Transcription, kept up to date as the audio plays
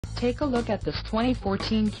Take a look at this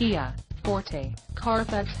 2014 Kia Forte.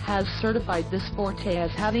 Carfax has certified this Forte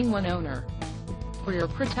as having one owner. For your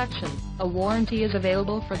protection, a warranty is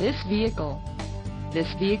available for this vehicle.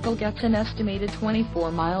 This vehicle gets an estimated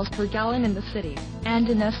 24 miles per gallon in the city, and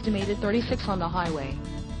an estimated 36 on the highway.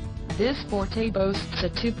 This Forte boasts a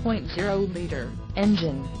 2.0-liter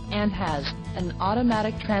engine, and has an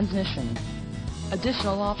automatic transmission.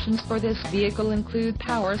 Additional options for this vehicle include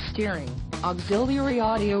power steering, auxiliary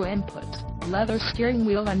audio input, leather steering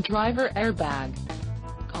wheel and driver airbag.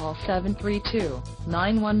 Call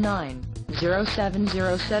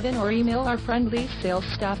 732-919-0707 or email our friendly sales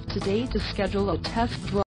staff today to schedule a test drive.